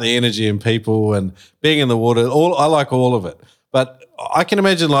it's about the energy and people and being in the water. I like all of it. But I can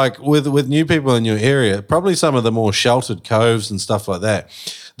imagine like with new people in your area, probably some of the more sheltered coves and stuff like that,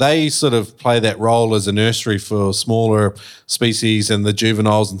 they sort of play that role as a nursery for smaller species and the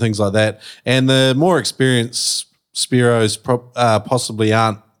juveniles and things like that. And the more experienced Spearos possibly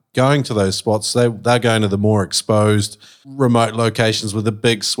aren't going to those spots. They're going to the more exposed remote locations with a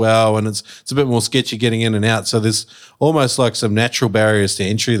big swell, and it's a bit more sketchy getting in and out. So there's almost like some natural barriers to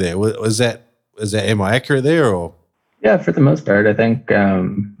entry there. Is that am I accurate there? Or Yeah, for the most part, I think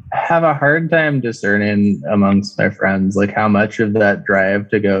have a hard time discerning amongst my friends like how much of that drive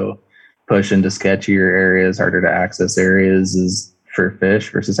to go push into sketchier areas, harder to access areas is for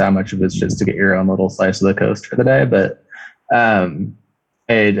fish versus how much of it's just to get your own little slice of the coast for the day. But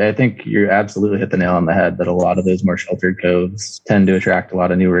I think you absolutely hit the nail on the head that a lot of those more sheltered coves tend to attract a lot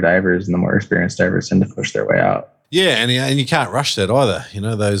of newer divers, and the more experienced divers tend to push their way out. yeah, and you can't rush that either. You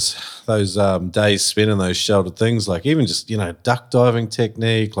know, those days spent in those sheltered things, like even just, you know, duck diving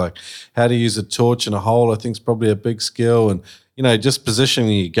technique, like how to use a torch in a hole, I think is probably a big skill. And, you know, just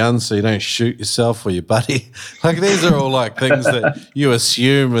positioning your gun so you don't shoot yourself or your buddy. Like these are all like things that you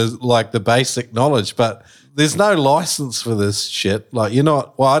assume is like the basic knowledge, but there's no license for this shit. Like you're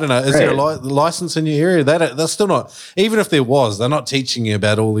not, well, I don't know. Is there a license in your area? That's still not, even if there was, they're not teaching you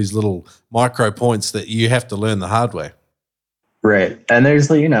about all these little micro points that you have to learn the hard way. Right. And there's,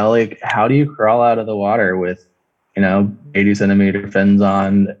 you know, like how do you crawl out of the water with, you know, 80 centimeter fins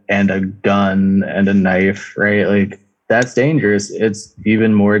on and a gun and a knife, right? Like that's dangerous. It's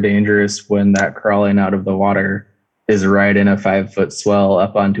even more dangerous when that crawling out of the water is right in a 5-foot swell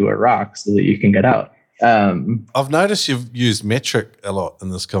up onto a rock so that you can get out. I've noticed you've used metric a lot in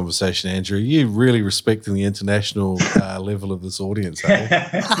this conversation, Andrew. You're really respecting the international level of this audience,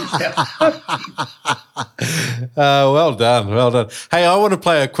 eh? Well done. Hey, I want to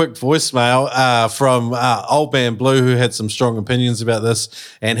play a quick voicemail from Old Man Blue, who had some strong opinions about this,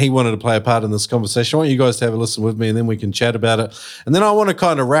 and he wanted to play a part in this conversation. I want you guys to have a listen with me, and then we can chat about it. And then I want to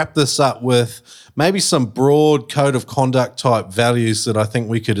kind of wrap this up with maybe some broad code of conduct type values that I think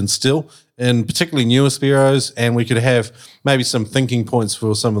we could instill in particularly newer Spearos, and we could have maybe some thinking points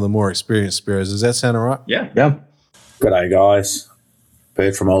for some of the more experienced Spearos. Does that sound all right? Yeah. G'day, guys.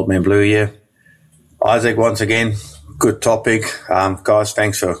 Bert from Old Man Blue here. Isaac, once again, good topic. Guys,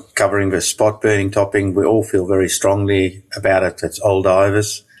 thanks for covering the spot burning topic. We all feel very strongly about it. It's old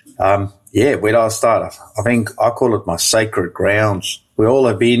divers. Where do I start? I think I call it my sacred grounds. We all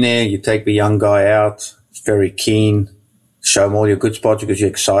have been there. You take the young guy out. It's very keen. Show him all your good spots because you're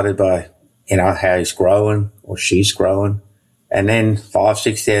excited by, you know, how he's growing or she's growing. And then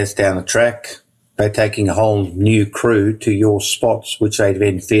 5-6 years down the track, they're taking a whole new crew to your spots, which they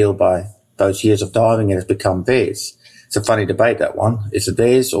then feel by those years of diving it has become theirs. It's a funny debate, that one. Is it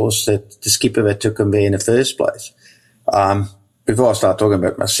theirs or is it the skipper that took them there in the first place? Before I start talking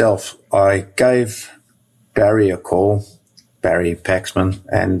about myself, I gave Barry a call, Barry Paxman,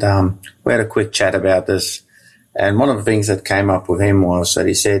 and we had a quick chat about this. And one of the things that came up with him was that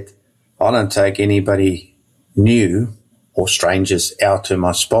he said, I don't take anybody new or strangers out to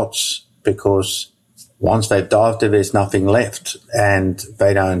my spots because once they've dived there, there's nothing left and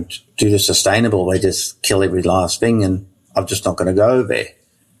they don't do the sustainable. They just kill every last thing and I'm just not going to go there.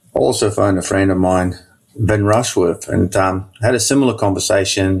 I also phoned a friend of mine, Ben Rushworth, and had a similar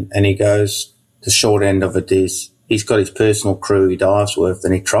conversation, and he goes, the short end of it is he's got his personal crew he dives with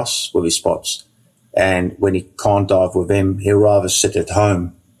and he trusts with his spots. And when he can't dive with them, he'll rather sit at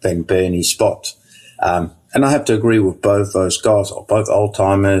home than burn his spot. And I have to agree with both those guys, both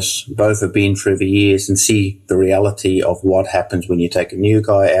old-timers, both have been through the years and see the reality of what happens when you take a new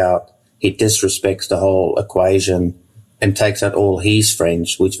guy out. He disrespects the whole equation and takes out all his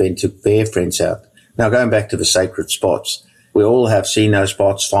friends, which then took their friends out. Now, going back to the sacred spots, We all have seen those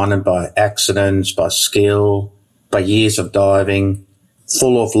spots, find them by accidents, by skill, by years of diving,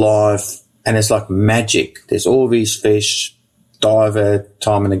 full of life, and it's like magic. There's all these fish, dive it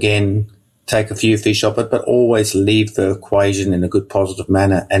time and again, take a few fish off it, but always leave the equation in a good positive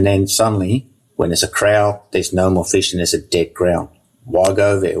manner. And then suddenly, when there's a crowd, there's no more fish and there's a dead ground. Why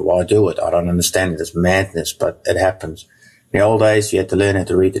go there? Why do it? I don't understand it. It's madness, but it happens. In the old days, you had to learn how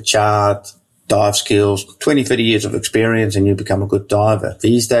to read the chart, dive skills, 20, 30 years of experience, and you become a good diver.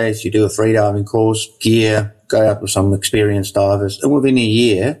 These days, you do a free diving course, gear, go out with some experienced divers, and within a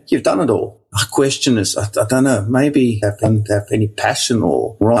year, you've done it all. My question is, I don't know, maybe have any passion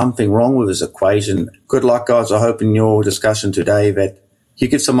or something wrong with this equation. Good luck, guys. I hope in your discussion today that you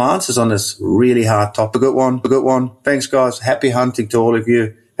get some answers on this really hard topic. A good one. Thanks, guys. Happy hunting to all of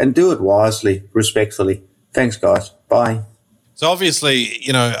you, and do it wisely, respectfully. Thanks, guys. Bye. So obviously,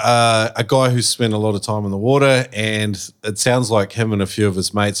 a guy who's spent a lot of time in the water, and it sounds like him and a few of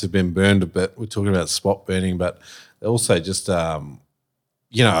his mates have been burned a bit. We're talking about spot burning, but also just, I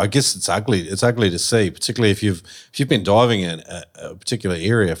guess it's ugly. It's ugly to see, particularly if you've been diving in a particular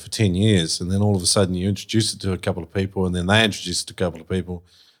area for 10 years, and then all of a sudden you introduce it to a couple of people, and then they introduce it to a couple of people.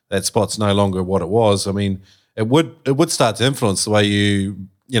 That spot's no longer what it was. I mean, it would start to influence the way you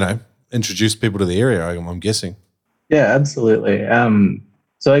introduce people to the area, I'm guessing. Yeah, absolutely.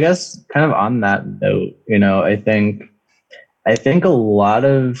 So I guess kind of on that note, I think a lot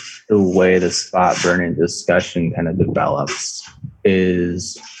of the way the spot burning discussion kind of develops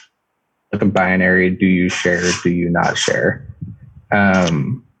is like a binary: do you share, do you not share?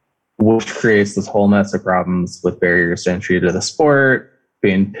 Which creates this whole mess of problems with barriers to entry to the sport,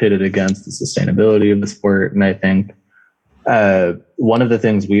 being pitted against the sustainability of the sport. And I think one of the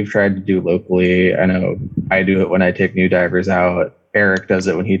things we've tried to do locally, I know I do it when I take new divers out, Eric does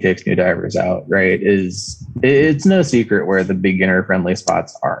it when he takes new divers out, right, is it's no secret where the beginner friendly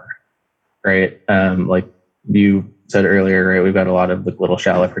spots are, right? Like you said earlier, right, we've got a lot of the little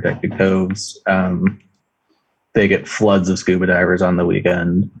shallow protected coves. They get floods of scuba divers on the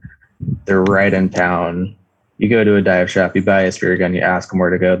weekend. They're right in town. You go to a dive shop, you buy a spear gun, you ask them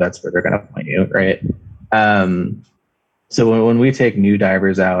where to go, that's where they're going to point you, right? So when we take new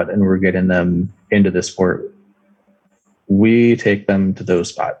divers out and we're getting them into the sport, we take them to those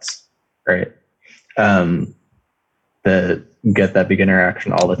spots, right? That get that beginner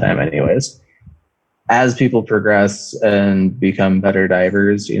action all the time anyways. As people progress and become better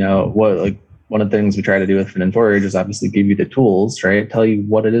divers, one of the things we try to do with Fin and Forage is obviously give you the tools, right? Tell you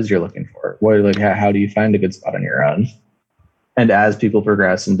what it is you're looking for. How do you find a good spot on your own? And as people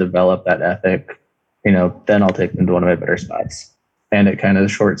progress and develop that ethic, then I'll take them to one of my better spots. And it kind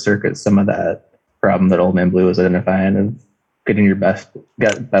of short circuits some of that problem that Old Man Blue was identifying of getting your best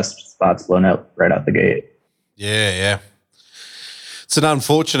spots blown out right out the gate. Yeah. It's an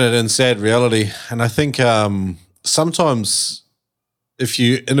unfortunate and sad reality. And I think sometimes if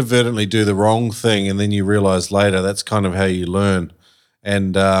you inadvertently do the wrong thing and then you realize later, that's kind of how you learn.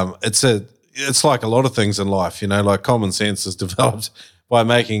 And it's like a lot of things in life, like common sense is developed by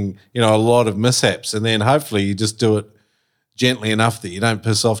making, a lot of mishaps, and then hopefully you just do it gently enough that you don't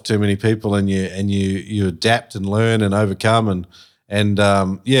piss off too many people, and you adapt and learn and overcome,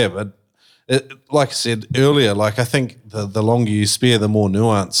 but like I said earlier, like I think the longer you spare, the more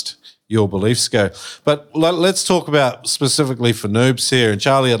nuanced your beliefs go. But let's talk about specifically for noobs here. And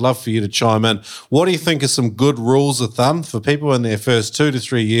Charlie, I'd love for you to chime in. What do you think are some good rules of thumb for people in their first 2 to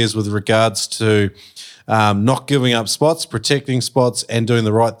 3 years with regards to not giving up spots, protecting spots, and doing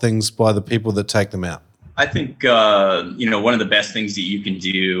the right things by the people that take them out? I think, one of the best things that you can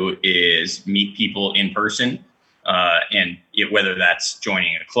do is meet people in person. Whether that's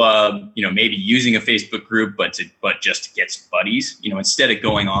joining a club, maybe using a Facebook group, but just to get some buddies, instead of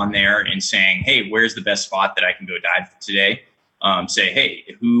going on there and saying, hey, where's the best spot that I can go dive today? Say, hey,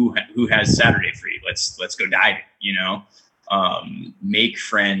 who has Saturday free? Let's go diving, make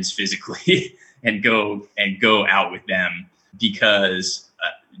friends physically and go out with them, because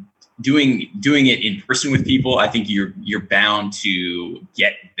doing it in person with people, I think you're bound to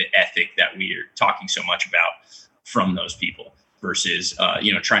get the ethic that we are talking so much about from those people versus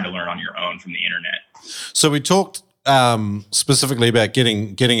trying to learn on your own from the internet. So we talked specifically about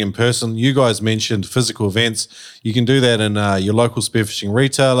getting in person. You guys mentioned physical events. You can do that in your local spearfishing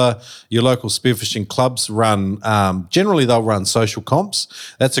retailer. Your local spearfishing clubs generally they'll run social comps.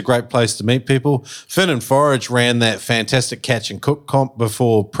 That's a great place to meet people. Fin and Forage ran that fantastic catch and cook comp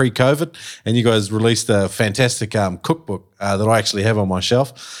before pre-COVID, and you guys released a fantastic cookbook that I actually have on my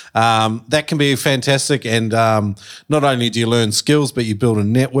shelf. That can be fantastic, and not only do you learn skills, but you build a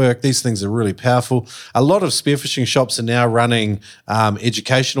network. These things are really powerful. A lot of spearfishing shops are now running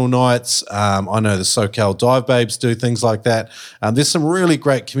educational nights. I know the SoCal Dive Babes do things like that. There's some really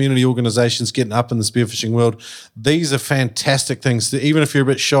great community organizations getting up in the spearfishing world. These are fantastic things even if you're a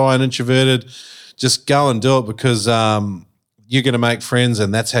bit shy and introverted, just go and do it, because you're going to make friends,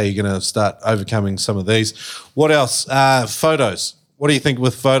 and that's how you're going to start overcoming some of these. What else? Photos. What do you think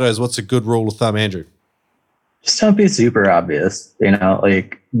with photos? What's a good rule of thumb, Andrew? Just don't be super obvious.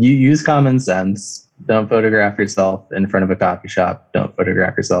 Like, you use common sense. Don't photograph yourself in front of a coffee shop. Don't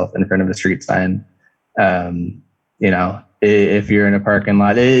photograph yourself in front of a street sign. If you're in a parking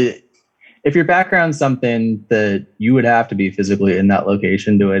lot, if your background's something that you would have to be physically in that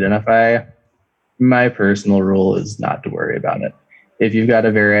location to identify, my personal rule is not to worry about it. If you've got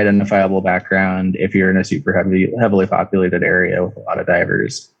a very identifiable background, if you're in a super heavily populated area with a lot of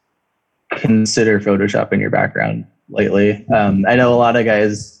divers, consider photoshopping your background lightly. I know a lot of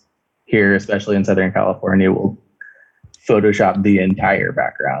guys here, especially in Southern California, will Photoshop the entire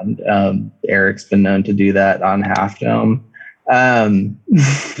background. Eric's been known to do that on Half Dome. And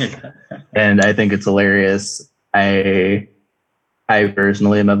I think it's hilarious. I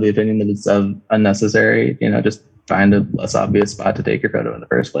personally am of the opinion that it's unnecessary. Just find a less obvious spot to take your photo in the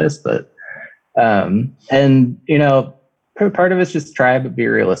first place. But part of it's just try, but be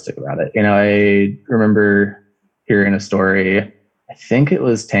realistic about it. I remember hearing a story. I think it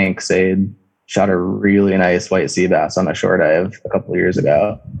was Tank Sade shot a really nice white sea bass on a shore dive a couple of years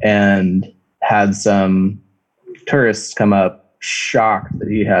ago, and had some tourists come up shocked that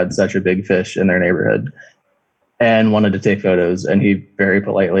he had such a big fish in their neighborhood, and wanted to take photos. And he very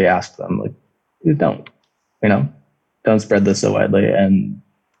politely asked them, like, don't spread this so widely. And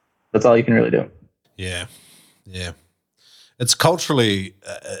that's all you can really do. Yeah. It's culturally,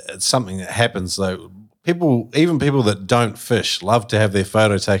 it's something that happens though. Even people that don't fish love to have their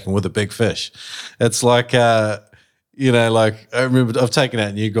photo taken with a big fish. It's like, like I remember I've taken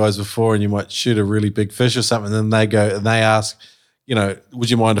out you guys before, and you might shoot a really big fish or something, and then they go and they ask, would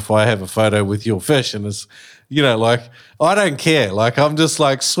you mind if I have a photo with your fish? And it's, I don't care. Like, I'm just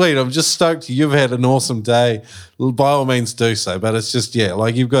like, sweet, I'm just stoked you've had an awesome day. By all means do so. But it's just,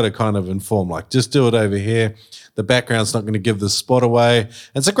 you've got to kind of inform, like, just do it over here. The background's not going to give the spot away.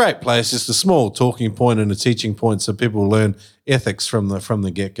 It's a great place, just a small talking point and a teaching point, so people learn ethics from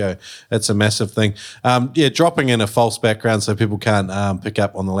the get-go. That's a massive thing. Dropping in a false background so people can't pick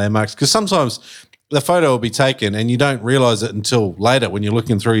up on the landmarks, because sometimes the photo will be taken and you don't realize it until later when you're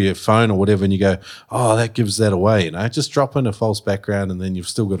looking through your phone or whatever, and you go, oh, that gives that away. Just drop in a false background, and then you've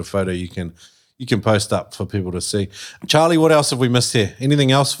still got a photo you can post up for people to see. Charlie, what else have we missed here?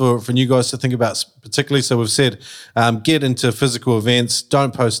 Anything else for you guys to think about particularly? So we've said get into physical events.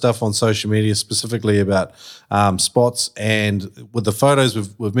 Don't post stuff on social media specifically about spots. And with the photos,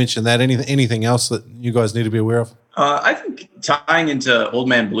 we've mentioned that. Anything else that you guys need to be aware of? I think tying into Old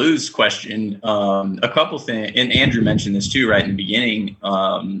Man Blue's question, a couple things, and Andrew mentioned this too right in the beginning.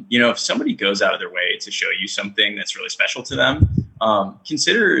 If somebody goes out of their way to show you something that's really special to them,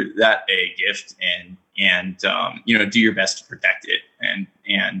 consider that a gift, and do your best to protect it, and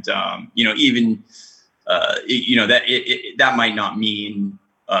that might not mean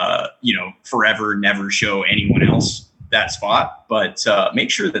forever never show anyone else that spot, but make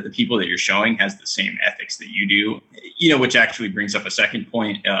sure that the people that you're showing has the same ethics that you do. Which actually brings up a second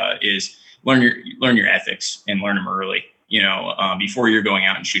point, is learn your ethics and learn them early. Before you're going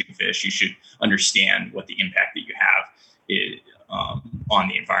out and shooting fish, you should understand what the impact that you have is on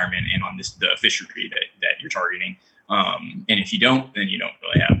the environment and on the fishery that you're targeting. And if you don't, then you don't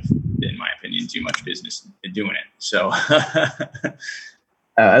really have, in my opinion, too much business doing it. So I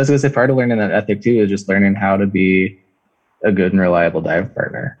was going to say, part of learning that ethic too is just learning how to be a good and reliable dive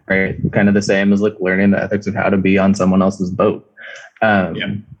partner, right? Kind of the same as like learning the ethics of how to be on someone else's boat.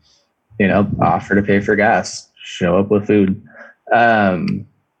 Offer to pay for gas, show up with food. And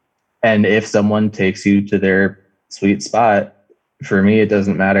if someone takes you to their sweet spot, for me, it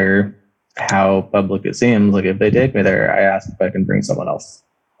doesn't matter how public it seems. Like, if they take me there, I ask if I can bring someone else,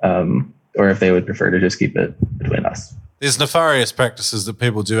 or if they would prefer to just keep it between us. There's nefarious practices that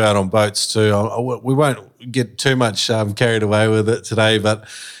people do out on boats too. We won't get too much carried away with it today, but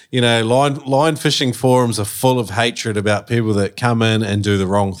line fishing forums are full of hatred about people that come in and do the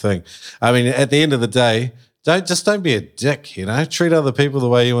wrong thing. I mean, at the end of the day, don't be a dick. Treat other people the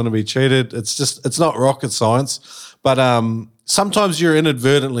way you want to be treated. It's not rocket science, but sometimes you're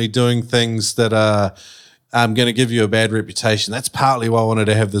inadvertently doing things that are going to give you a bad reputation. That's partly why I wanted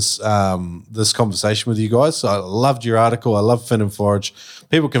to have this this conversation with you guys. So I loved your article. I love Fin and Forage.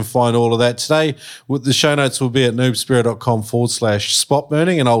 People can find all of that today. With the show notes will be at noobspiro.com/spot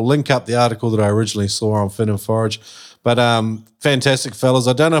burning, and I'll link up the article that I originally saw on Fin and Forage. But fantastic, fellas.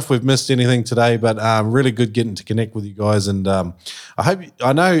 I don't know if we've missed anything today, but really good getting to connect with you guys. And I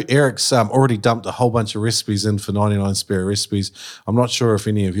know Eric's already dumped a whole bunch of recipes in for 99 Spare Recipes. I'm not sure if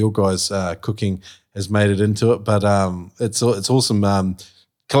any of your guys' cooking has made it into it, but it's awesome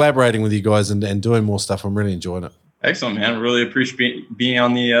collaborating with you guys and doing more stuff. I'm really enjoying it. Excellent, man. Really appreciate being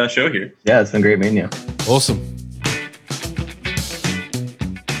on the show here. Yeah, it's been great meeting you. Awesome.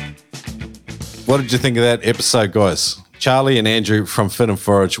 What did you think of that episode, guys? Charlie and Andrew from Fin and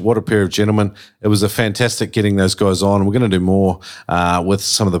Forage, what a pair of gentlemen. It was a fantastic getting those guys on. We're going to do more with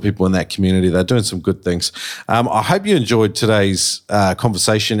some of the people in that community. They're doing some good things. I hope you enjoyed today's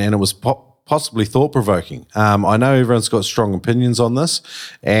conversation, and it was possibly thought-provoking. I know everyone's got strong opinions on this,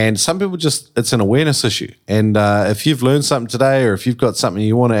 and some people it's an awareness issue. And if you've learned something today, or if you've got something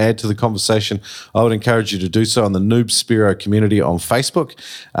you want to add to the conversation, I would encourage you to do so on the Noob Spiro community on Facebook.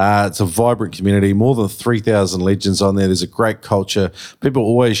 It's a vibrant community, more than 3,000 legends on there. There's a great culture. People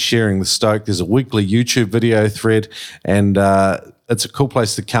always sharing the stoke. There's a weekly YouTube video thread, and it's a cool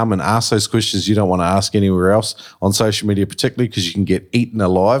place to come and ask those questions you don't want to ask anywhere else on social media, particularly because you can get eaten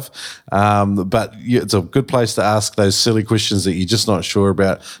alive. But it's a good place to ask those silly questions that you're just not sure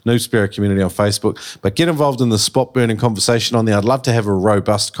about. Noob Spiro community on Facebook. But get involved in the spot burning conversation on there. I'd love to have a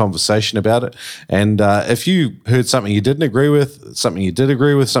robust conversation about it. And if you heard something you didn't agree with, something you did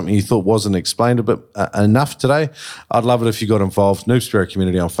agree with, something you thought wasn't explained a bit enough today, I'd love it if you got involved. Noob Spiro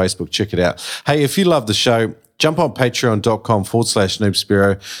community on Facebook. Check it out. Hey, if you love the show, jump on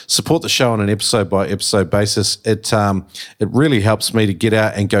patreon.com/noobspiro. Support the show on an episode-by-episode basis. It really helps me to get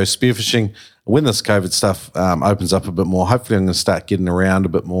out and go spearfishing. When this COVID stuff opens up a bit more, hopefully I'm going to start getting around a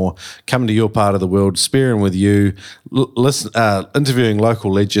bit more, coming to your part of the world, spearing with you, interviewing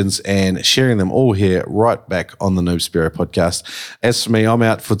local legends and sharing them all here right back on the Noob Spiro podcast. As for me, I'm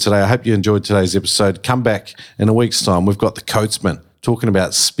out for today. I hope you enjoyed today's episode. Come back in a week's time. We've got the Coatsman talking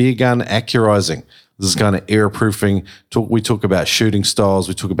about spear gun accurizing. This is kind of airproofing. We talk about shooting styles.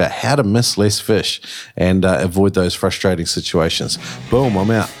 We talk about how to miss less fish and avoid those frustrating situations. Boom, I'm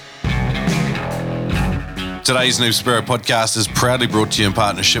out. Today's Noob Spiro podcast is proudly brought to you in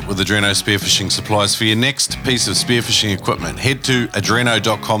partnership with Adreno Spearfishing Supplies. For your next piece of spearfishing equipment, head to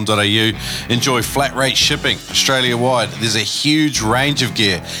adreno.com.au. Enjoy flat rate shipping Australia-wide. There's a huge range of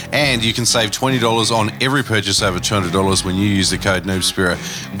gear, and you can save $20 on every purchase over $200 when you use the code Noob Spiro.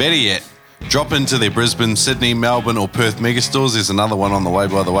 Better yet, drop into their Brisbane, Sydney, Melbourne or Perth megastores. There's another one on the way,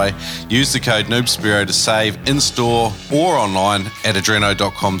 by the way. Use the code NoobSpiro to save in-store or online at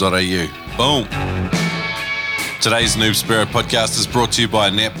adreno.com.au. Boom. Today's Noob Spiro podcast is brought to you by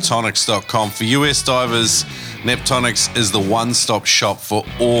Neptonics.com. For US divers, Neptonics is the one-stop shop for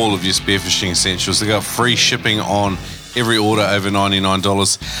all of your spearfishing essentials. They got free shipping on every order over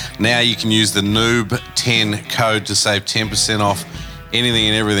 $99. Now you can use the Noob10 code to save 10% off anything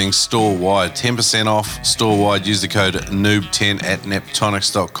and everything store-wide. 10% off store-wide. Use the code Noob10 at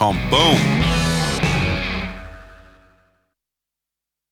Neptonics.com. Boom.